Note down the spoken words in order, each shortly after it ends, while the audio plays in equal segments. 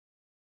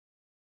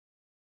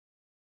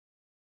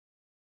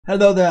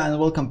Hello there and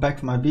welcome back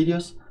to my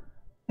videos.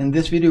 In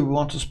this video we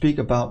want to speak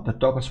about the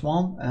Docker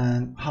Swarm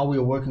and how we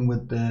are working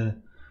with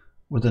the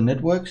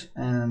networks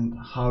and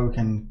how we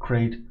can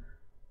create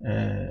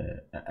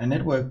a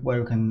network where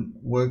you can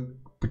work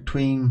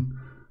between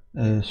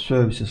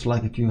services.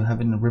 Like if you have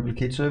a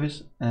replicate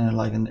service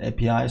like an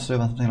API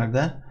server, something like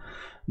that,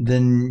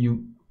 then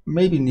you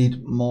maybe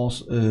need more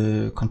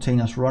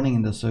containers running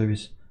in the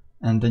service,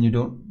 and then you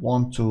don't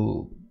want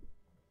to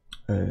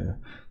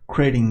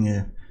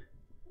creating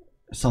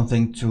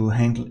something to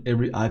handle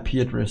every IP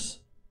address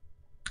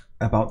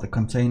about the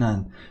container.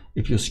 And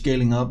if you're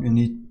scaling up, you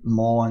need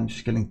more, and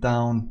scaling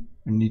down,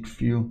 you need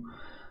few.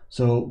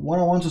 So what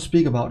I want to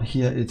speak about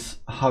here is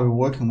how we're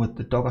working with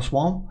the Docker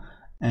Swarm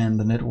and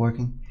the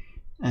networking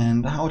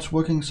and how it's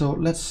working. So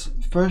let's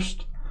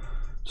first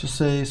just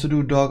say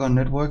sudo docker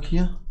network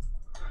here,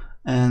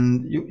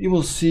 and you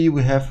will see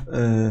we have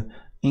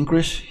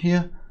ingress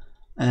here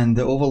and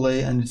the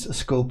overlay, and it's a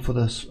scope for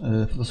the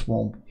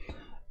swarm.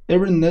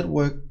 Every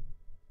network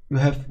you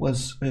have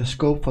was a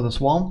scope for the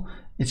swarm.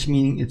 It's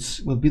meaning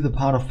it will be the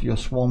part of your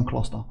swarm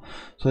cluster.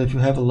 So if you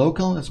have a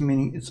local, that's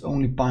meaning it's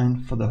only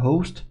bind for the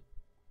host.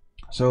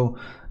 So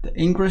the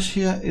ingress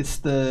here is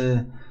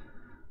the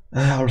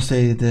I'll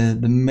say the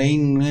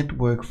main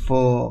network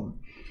for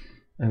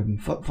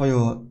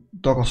your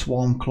Docker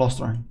Swarm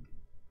clustering,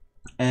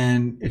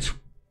 and it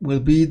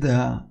will be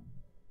there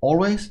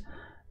always.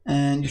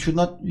 And you should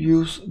not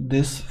use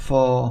this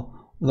for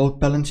load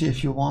balancing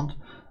if you want.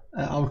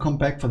 I'll come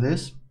back for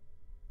this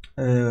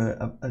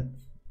a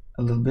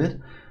little bit.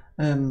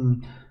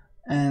 And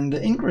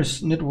the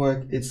ingress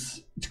network,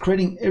 it's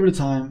creating every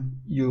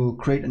time you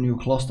create a new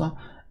cluster,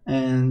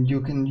 and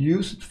you can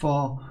use it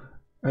for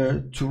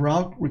to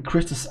route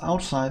requests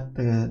outside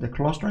the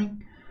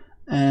clustering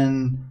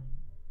and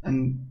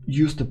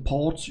use the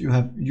ports you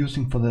have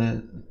using for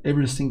the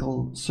every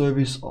single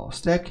service or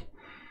stack,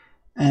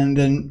 and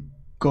then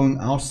going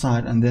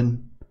outside and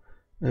then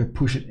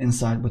push it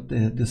inside with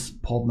this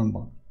port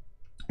number.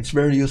 It's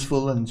very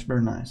useful and it's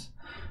very nice.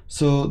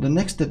 So the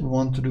next step we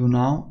want to do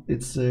now,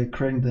 it's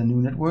creating the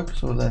new network.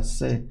 So let's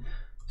say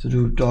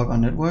sudo docker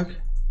network,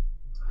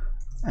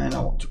 and I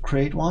want to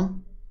create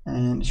one,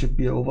 and it should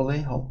be an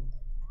overlay,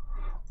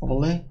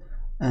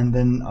 and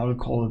then I will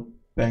call it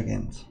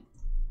backend.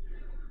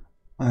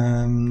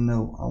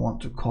 No, I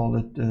want to call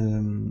it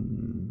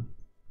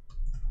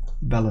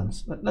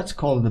balance. Let's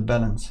call it the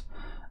balance,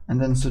 and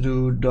then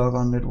sudo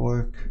docker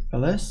network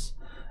ls,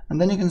 and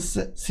then you can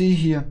see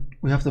here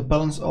we have the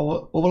balance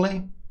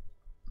overlay,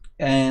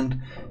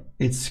 and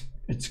it's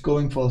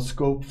going for a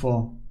scope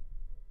for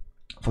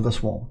the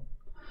swarm.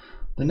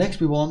 The next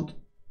we want,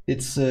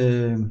 it's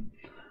I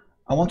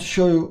want to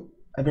show you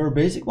a very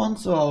basic one.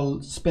 So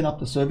I'll spin up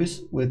the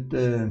service with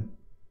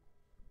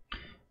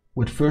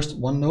first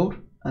one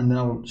node, and then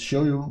I'll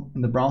show you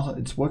in the browser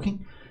it's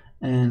working,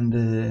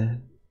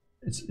 and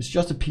it's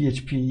just a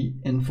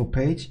PHP info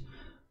page,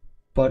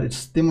 but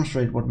it's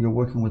demonstrate what we are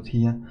working with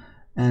here.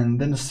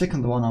 And then the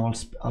second one, I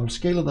will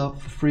scale it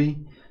up for 3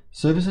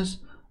 services,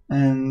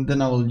 and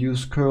then I will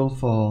use curl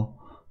for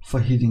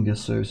hitting the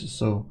services,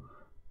 so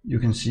you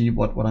can see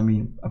what I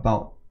mean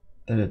about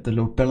the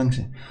load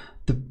balancing.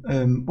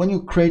 When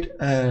you create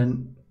a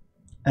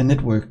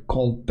network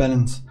called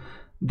balance,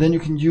 then you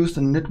can use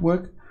the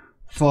network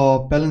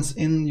for balance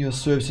in your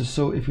services.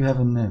 So if you have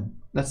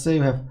let's say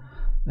you have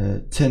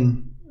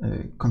 10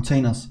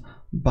 containers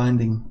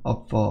binding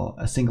up for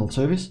a single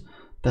service,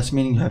 that's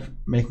meaning you have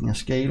making a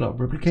scale or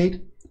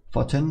replicate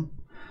for 10.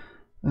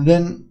 And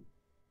then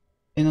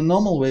in a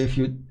normal way, if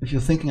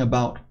you're thinking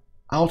about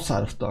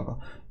outside of Docker,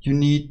 you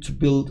need to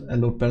build a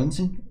load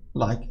balancing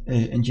like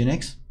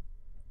Nginx.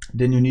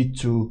 Then you need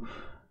to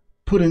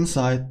put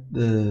inside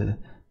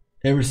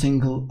every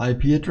single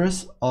IP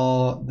address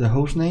or the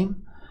host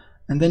name,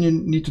 and then you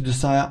need to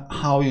decide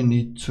how you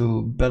need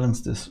to balance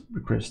this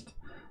request.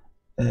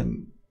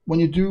 When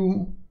you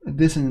do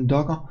this in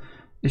Docker,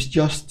 it's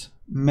just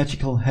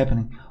magical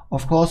happening.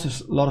 Of course,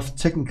 there's a lot of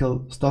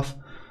technical stuff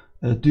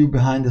do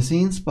behind the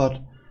scenes,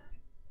 but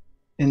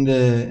in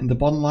the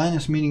bottom line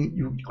is meaning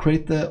you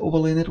create the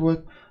overlay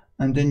network,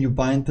 and then you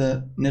bind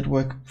the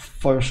network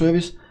for your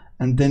service,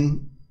 and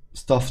then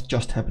stuff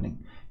just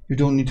happening. You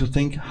don't need to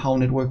think how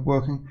network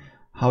working,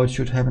 how it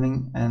should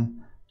happening,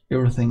 and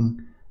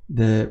everything,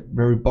 the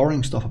very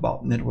boring stuff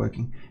about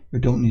networking, you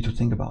don't need to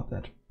think about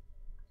that.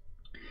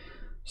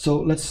 So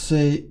let's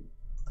say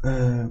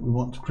we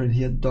want to create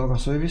here Docker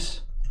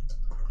service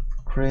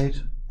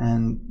create,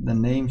 and the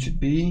name should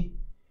be,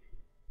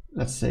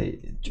 let's say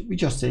we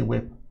just say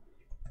web,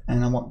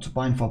 and I want to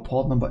bind for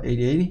port number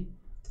 8080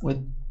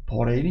 with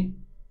port 80,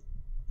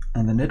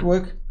 and the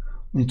network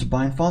we need to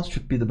bind for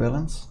should be the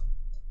balance.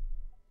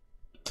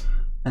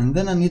 And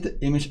then I need the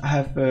image. I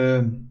have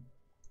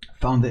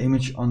found the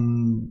image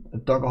on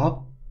Docker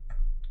Hub,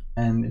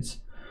 and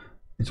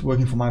it's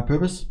working for my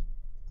purpose,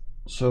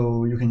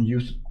 so you can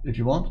use it if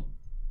you want.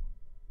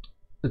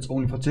 It's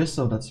only for test,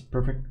 so that's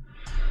perfect.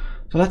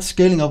 So let's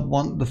scaling up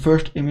the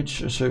first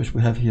image service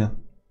we have here.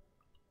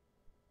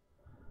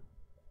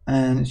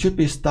 and it should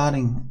be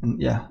starting,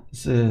 and yeah,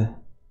 it's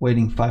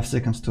waiting 5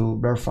 seconds to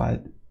verify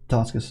the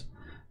task is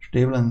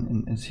stable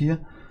and it's here.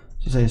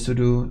 So say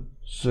sudo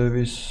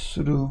service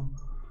sudo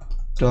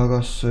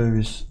docker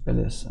service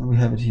ls, and we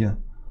have it here,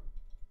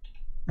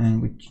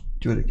 and we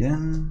do it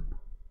again,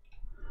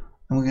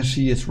 and we can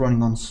see it's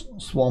running on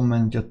Swarm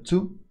Manager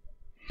 2.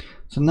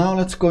 So now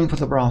let's go in for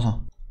the browser,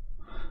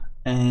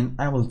 and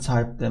I will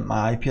type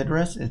my IP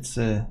address. It's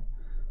yeah,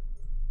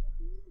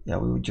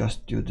 we will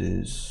just do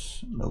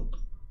this. Nope.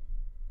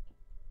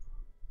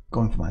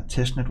 Going for my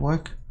test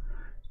network.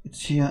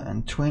 It's here,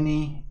 and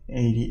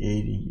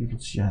 208080. You can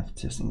see I have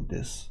testing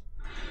this.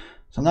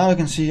 So now you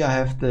can see I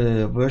have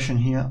the version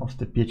here of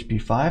the PHP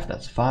 5.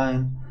 That's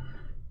fine.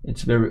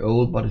 It's very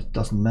old, but it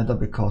doesn't matter,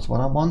 because what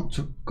I want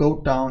to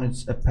go down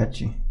is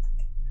Apache.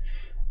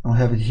 I'll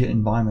have it here,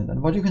 environment,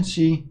 and what you can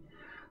see,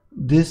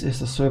 this is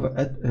the server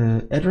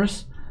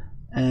address,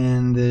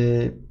 and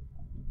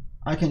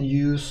I can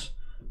use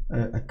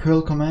a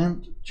curl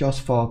command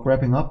just for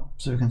grabbing up,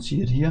 so you can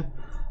see it here.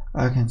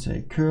 I can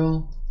say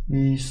curl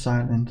v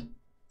silent,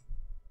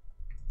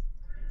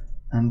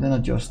 and then I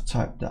just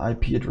type the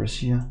IP address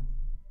here,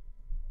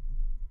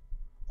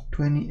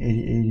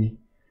 208080,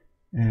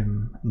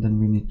 and then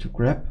we need to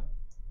grab,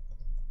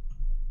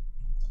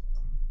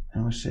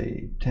 and we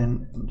say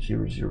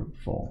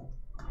 10.0.0.4.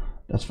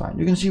 That's fine.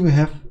 You can see we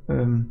have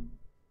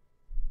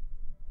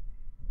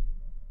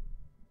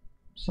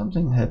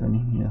something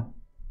happening here.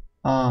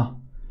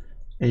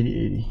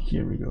 8080,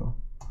 here we go,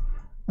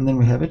 and then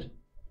we have it.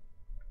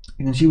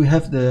 You can see we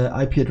have the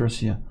IP address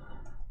here,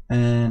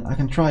 and I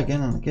can try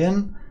again and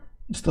again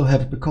and still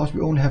have it, because we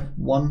only have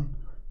one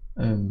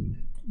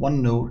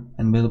node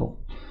available.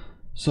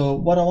 So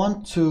what I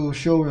want to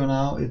show you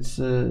now, it's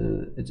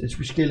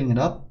rescaling it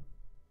up.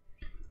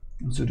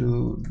 And so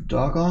do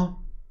docker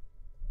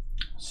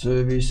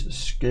service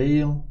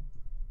scale,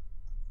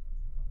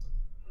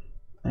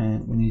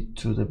 and we need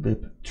to the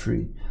web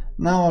tree.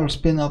 Now I'll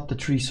spin up the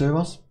 3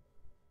 servers,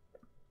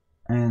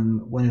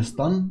 and when it's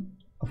done,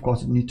 of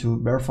course, you need to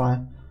verify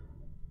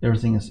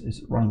everything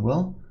is running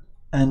well.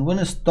 And when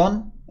it's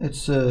done,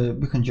 it's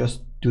we can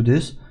just do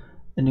this,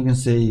 and you can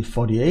say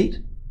 48,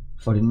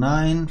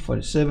 49,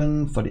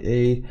 47,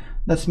 48.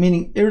 That's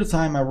meaning every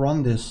time I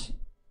run this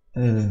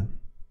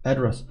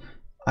address,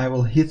 I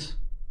will hit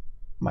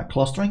my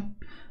clustering,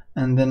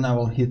 and then I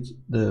will hit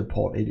the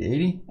port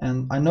 8080.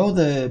 And I know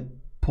the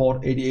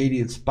port 8080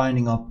 is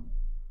binding up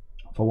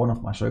for one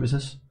of my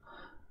services,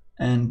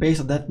 and based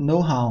on that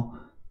know-how,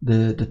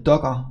 the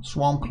Docker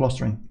Swarm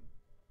clustering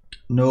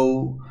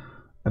know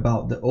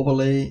about the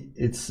overlay.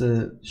 It's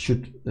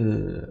should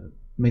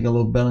make a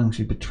load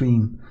balancing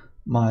between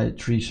my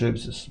 3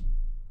 services.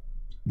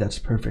 That's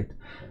perfect.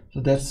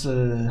 So that's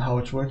how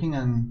it's working,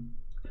 and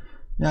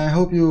yeah, I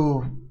hope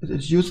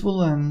it's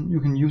useful and you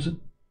can use it.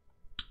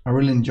 I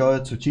really enjoy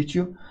it to teach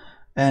you,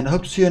 and I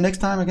hope to see you next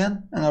time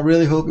again. And I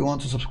really hope you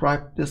want to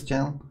subscribe to this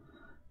channel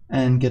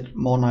and get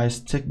more nice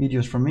tech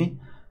videos from me.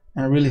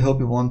 And I really hope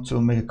you want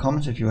to make a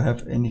comment if you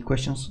have any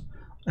questions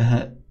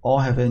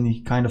or have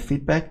any kind of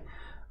feedback.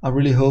 I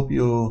really hope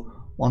you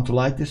want to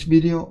like this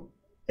video,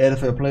 add it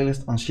for your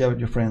playlist, and share with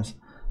your friends.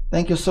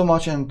 Thank you so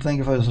much, and thank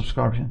you for your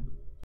subscription.